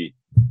the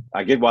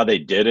I get why they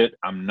did it.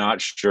 I'm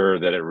not sure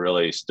that it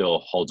really still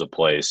holds a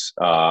place.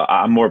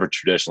 I'm more of a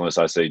traditionalist.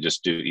 I say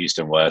just do East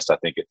and West. I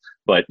think,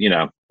 but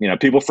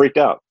people freaked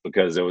out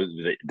because it was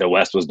the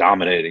West was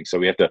dominating. So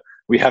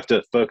we have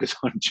to focus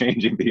on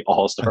changing the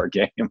All-Star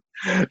game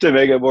to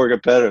make it more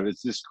competitive.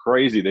 It's just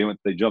crazy.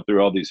 They jumped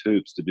through all these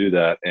hoops to do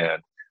that,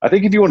 and I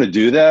think if you want to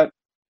do that,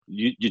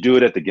 you do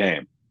it at the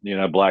game.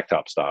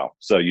 Blacktop style.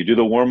 So you do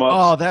the warm-ups.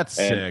 Oh, that's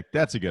sick.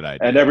 That's a good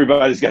idea. And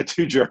everybody's got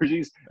 2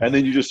 jerseys, and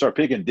then you just start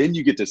picking. Then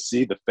you get to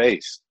see the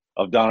face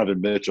of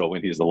Donovan Mitchell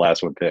when he's the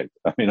last one picked.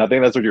 I mean, I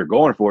think that's what you're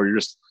going for. You're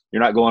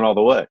not going all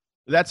the way.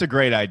 That's a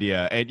great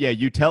idea. And yeah,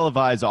 you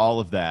televise all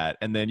of that,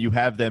 and then you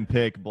have them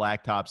pick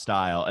blacktop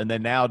style. And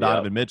then now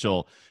Donovan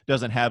Mitchell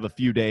doesn't have a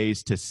few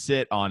days to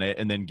sit on it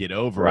and then get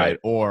over it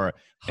or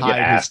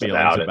hide his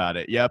feelings about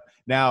it. Yep.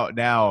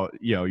 Now,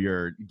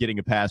 you're getting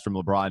a pass from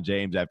LeBron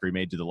James after he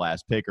made you the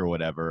last pick or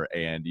whatever,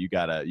 and you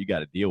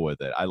gotta deal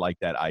with it. I like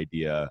that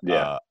idea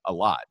a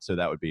lot. So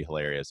that would be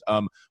hilarious.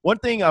 One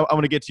thing I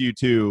want to get to you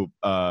too,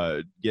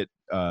 get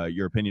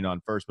your opinion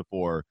on first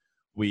before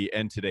we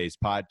end today's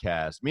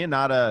podcast. Me and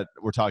Nada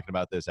were talking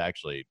about this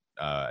actually,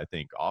 I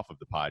think off of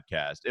the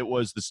podcast. It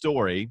was the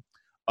story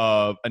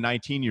of a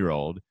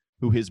 19-year-old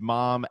who his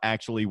mom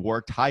actually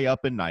worked high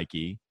up in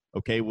Nike,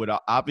 would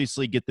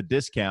obviously get the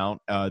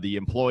discount, the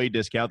employee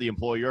discount, the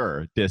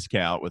employer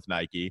discount with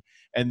Nike.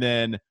 And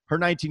then her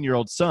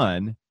 19-year-old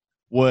son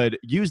would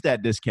use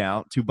that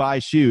discount to buy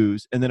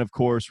shoes and then, of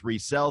course,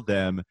 resell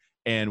them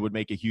and would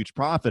make a huge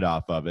profit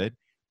off of it.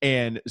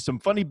 And some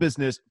funny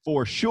business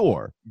for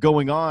sure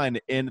going on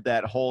in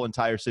that whole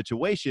entire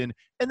situation.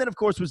 And then, of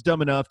course, was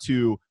dumb enough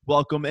to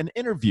welcome an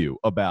interview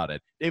about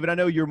it. David, I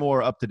know you're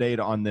more up to date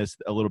on this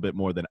a little bit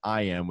more than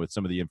I am with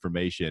some of the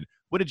information.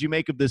 What did you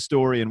make of this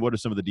story, and what are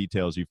some of the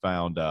details you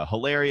found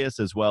hilarious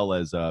as well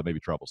as maybe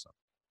troublesome?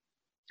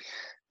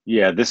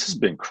 Yeah, this has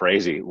been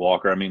crazy,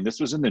 Walker. I mean, this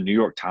was in the New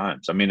York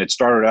Times. I mean, it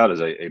started out as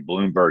a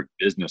Bloomberg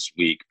Business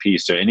Week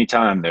piece. So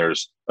anytime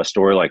there's a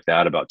story like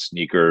that about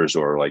sneakers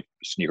or like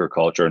sneaker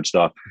culture and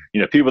stuff,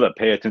 people that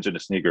pay attention to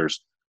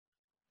sneakers,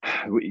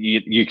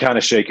 you kind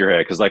of shake your head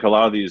because like a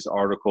lot of these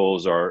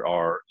articles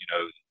are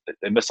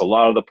they miss a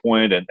lot of the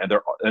point, and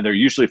they're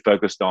usually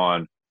focused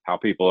on how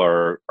people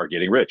are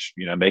getting rich,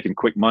 making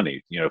quick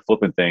money,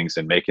 flipping things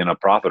and making a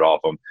profit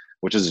off them,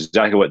 which is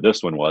exactly what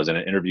this one was. And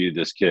it interviewed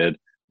this kid,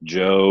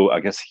 Joe,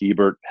 I guess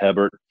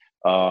Hebert,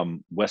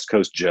 West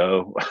Coast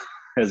Joe,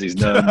 as he's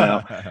known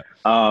now.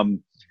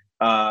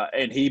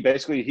 And he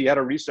had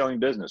a reselling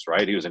business,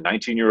 right? He was a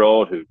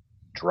 19-year-old who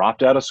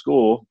dropped out of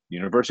school,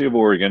 University of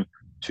Oregon,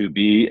 to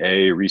be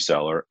a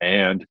reseller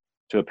and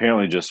to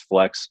apparently just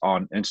flex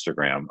on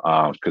Instagram,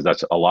 because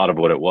that's a lot of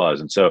what it was.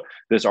 And so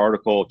this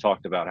article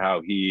talked about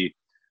how he,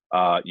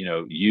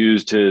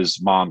 used his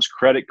mom's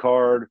credit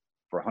card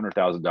for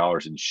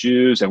 $100,000 in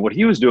shoes. And what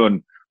he was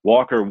doing,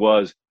 Walker,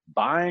 was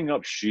buying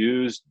up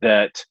shoes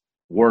that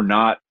were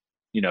not,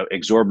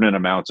 exorbitant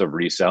amounts of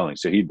reselling.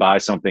 So he'd buy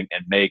something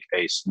and make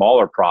a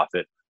smaller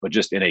profit, but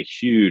just in a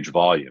huge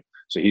volume.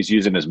 So he's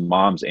using his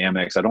mom's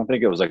Amex. I don't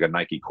think it was like a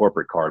Nike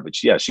corporate card,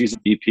 but yeah, she's a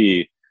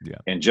VP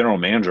and general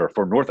manager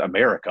for North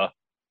America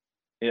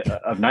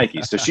of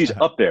Nike. So she's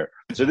up there.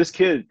 So this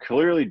kid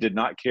clearly did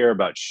not care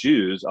about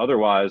shoes.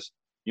 Otherwise,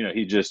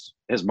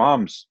 his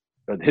mom's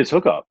his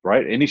hookup,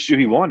 right? Any shoe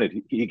he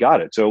wanted, he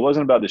got it. So it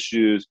wasn't about the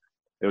shoes.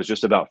 It was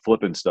just about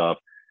flipping stuff.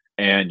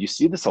 And you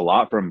see this a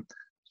lot from,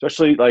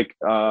 especially like,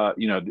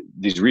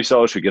 these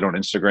resellers who get on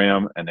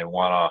Instagram and they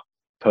want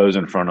to pose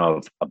in front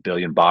of a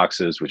billion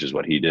boxes, which is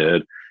what he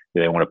did.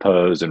 They want to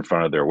pose in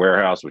front of their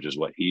warehouse, which is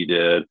what he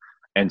did.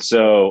 And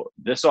so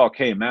this all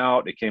came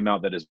out. It came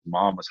out that his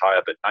mom was high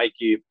up at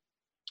Nike.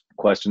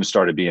 Questions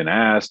started being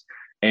asked.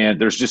 And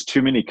there's just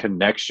too many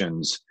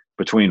connections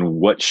between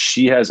what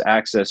she has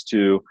access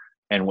to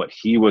and what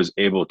he was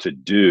able to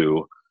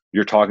do.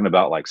 You're talking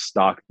about like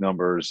stock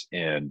numbers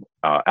in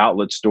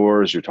outlet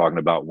stores. You're talking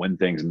about when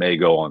things may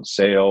go on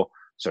sale.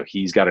 So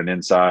he's got an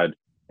inside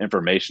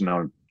information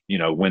on,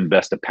 when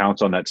best to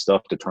pounce on that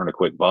stuff to turn a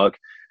quick buck.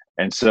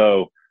 And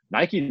so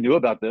Nike knew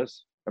about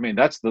this. I mean,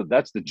 that's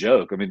the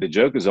joke. I mean, the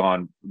joke is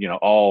on,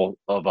 all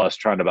of us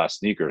trying to buy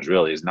sneakers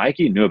really is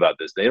Nike knew about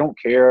this. They don't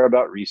care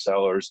about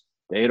resellers.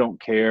 They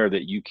don't care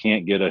that you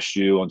can't get a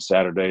shoe on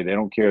Saturday. They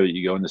don't care that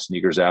you go in the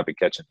sneakers app and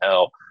catch an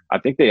L. I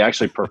think they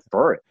actually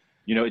prefer it.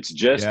 It's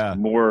just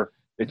more,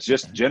 it's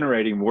just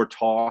generating more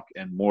talk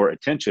and more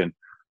attention,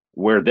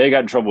 where they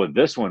got in trouble with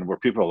this one, where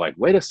people are like,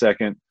 wait a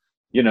second,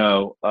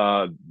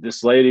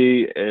 this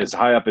lady is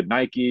high up at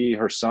Nike,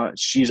 her son,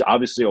 she's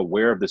obviously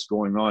aware of this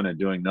going on and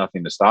doing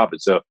nothing to stop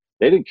it. So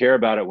they didn't care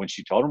about it when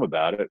she told them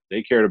about it.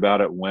 They cared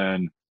about it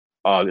when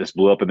this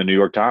blew up in the New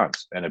York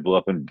Times and it blew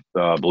up in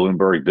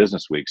Bloomberg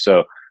Business Week.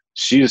 So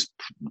she's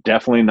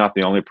definitely not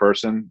the only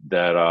person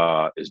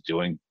that is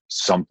doing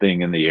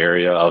something in the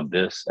area of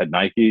this at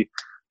Nike.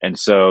 And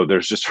so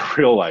there's just a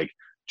real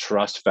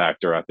trust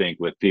factor, I think,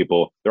 with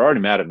people. They're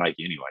already mad at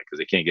Nike anyway because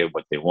they can't get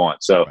what they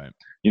want. So,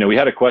 we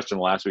had a question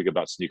last week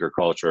about sneaker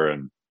culture,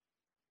 and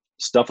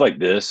stuff like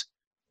this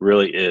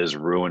really is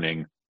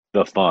ruining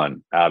the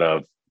fun out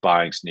of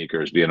buying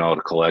sneakers, being able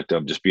to collect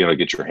them, just being able to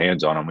get your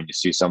hands on them. When you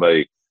see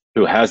somebody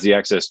who has the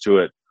access to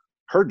it,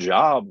 her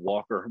job,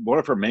 Walker, one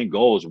of her main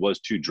goals was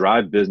to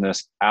drive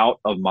business out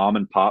of mom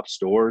and pop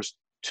stores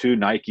to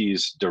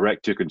Nike's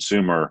direct to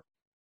consumer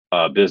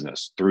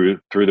business through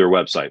their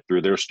website,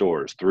 through their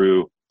stores,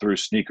 through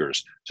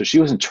sneakers. So she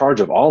was in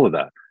charge of all of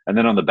that. And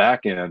then on the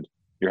back end,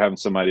 you're having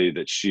somebody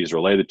that she's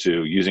related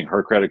to using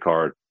her credit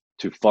card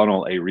to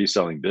funnel a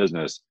reselling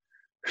business.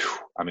 Whew.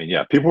 I mean,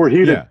 yeah, people were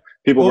heated. Yeah.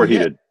 People were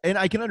heated. And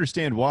I can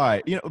understand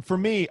why. For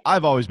me,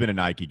 I've always been a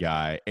Nike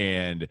guy,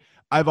 and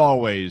I've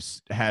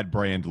always had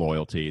brand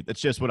loyalty.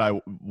 That's just what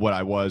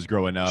I was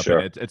growing up. Sure.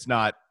 And it's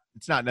not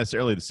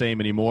necessarily the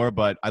same anymore,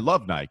 but I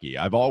love Nike.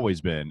 I've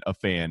always been a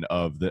fan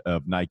of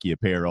Nike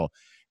apparel.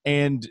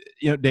 And,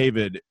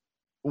 David,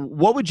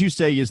 what would you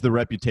say is the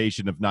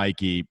reputation of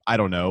Nike, I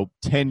don't know,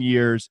 10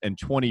 years and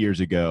 20 years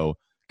ago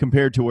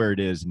compared to where it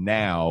is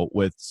now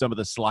with some of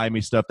the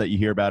slimy stuff that you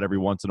hear about every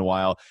once in a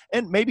while,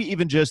 and maybe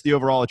even just the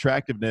overall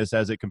attractiveness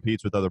as it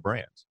competes with other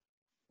brands?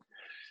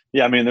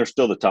 Yeah, I mean, they're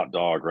still the top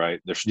dog,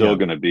 right? They're still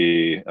going to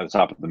be at the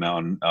top of the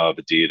mountain of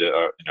Adidas,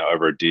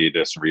 over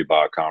Adidas,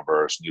 Reebok,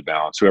 Converse, New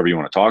Balance, whoever you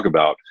want to talk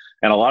about.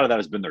 And a lot of that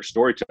has been their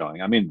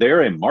storytelling. I mean,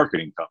 they're a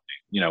marketing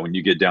company, when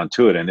you get down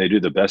to it, and they do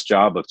the best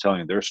job of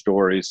telling their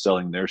stories,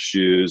 selling their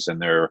shoes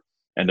and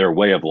their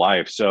way of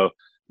life. So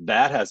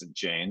that hasn't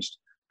changed.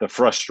 The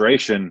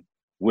frustration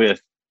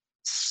with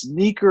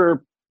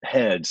sneaker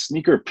heads,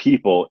 sneaker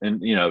people,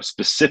 and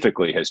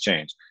specifically has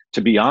changed.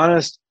 To be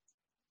honest,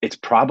 it's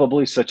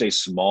probably such a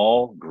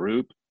small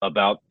group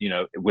about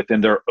within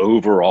their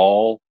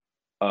overall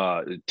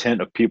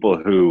tent of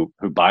people who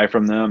buy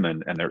from them,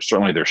 and they're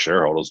certainly their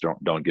shareholders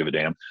don't give a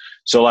damn.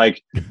 So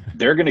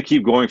they're going to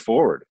keep going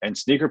forward, and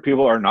sneaker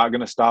people are not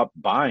going to stop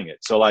buying it.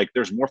 So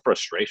there's more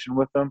frustration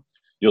with them.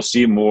 You'll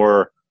see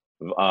more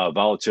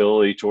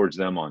volatility towards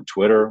them on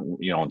Twitter,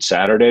 on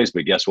Saturdays.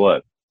 But guess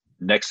what?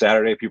 Next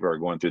Saturday, people are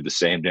going through the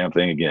same damn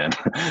thing again.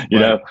 you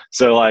know,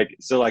 so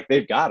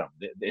they've got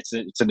them. It's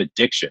an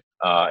addiction,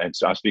 and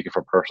so I'm speaking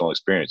from personal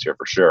experience here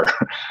for sure.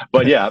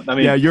 But yeah, I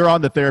mean, yeah, you're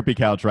on the therapy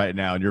couch right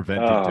now, and you're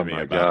venting to me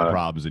about the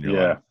problems in your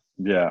life.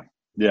 Yeah,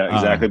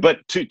 exactly. But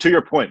to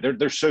your point,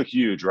 they're so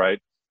huge, right?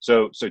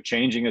 So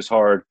changing is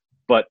hard,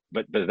 but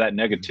that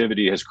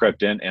negativity has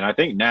crept in, and I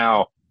think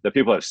now that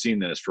people have seen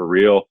this for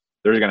real,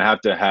 they're going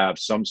to have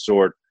some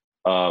sort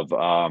of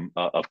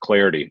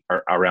clarity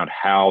around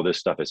how this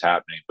stuff is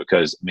happening,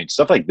 because I mean,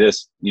 stuff like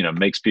this,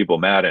 makes people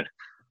mad, and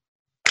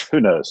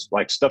who knows,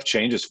 stuff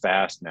changes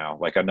fast now.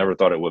 I never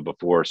thought it would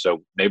before.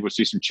 So maybe we'll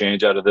see some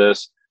change out of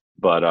this,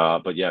 but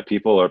yeah,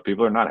 people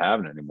are not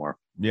having it anymore.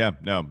 Yeah,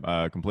 no,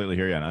 completely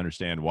hear you, and I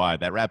understand why.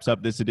 That wraps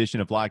up this edition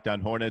of Locked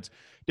On Hornets.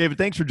 David,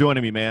 thanks for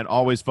joining me, man.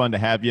 Always fun to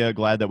have you.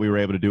 Glad that we were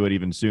able to do it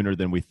even sooner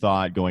than we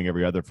thought, going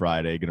every other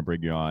Friday. Going to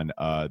bring you on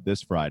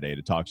this Friday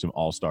to talk some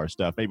All-Star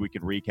stuff. Maybe we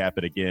can recap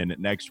it again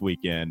next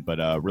weekend, but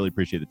really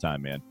appreciate the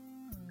time, man.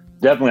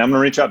 Definitely. I'm going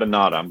to reach out to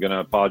Nada. I'm going to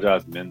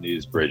apologize and mend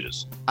these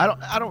bridges. I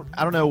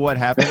don't know what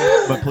happened,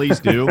 but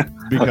please do,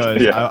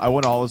 because I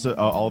want all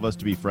of us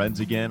to be friends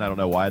again. I don't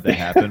know why that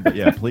happened, but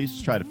yeah,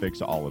 please try to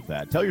fix all of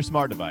that. Tell your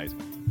smart device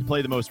to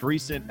play the most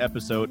recent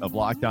episode of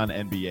Locked On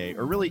NBA,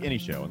 or really any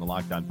show on the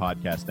Locked On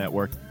Podcast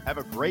Network. Have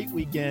a great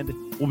weekend.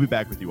 We'll be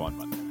back with you on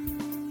Monday.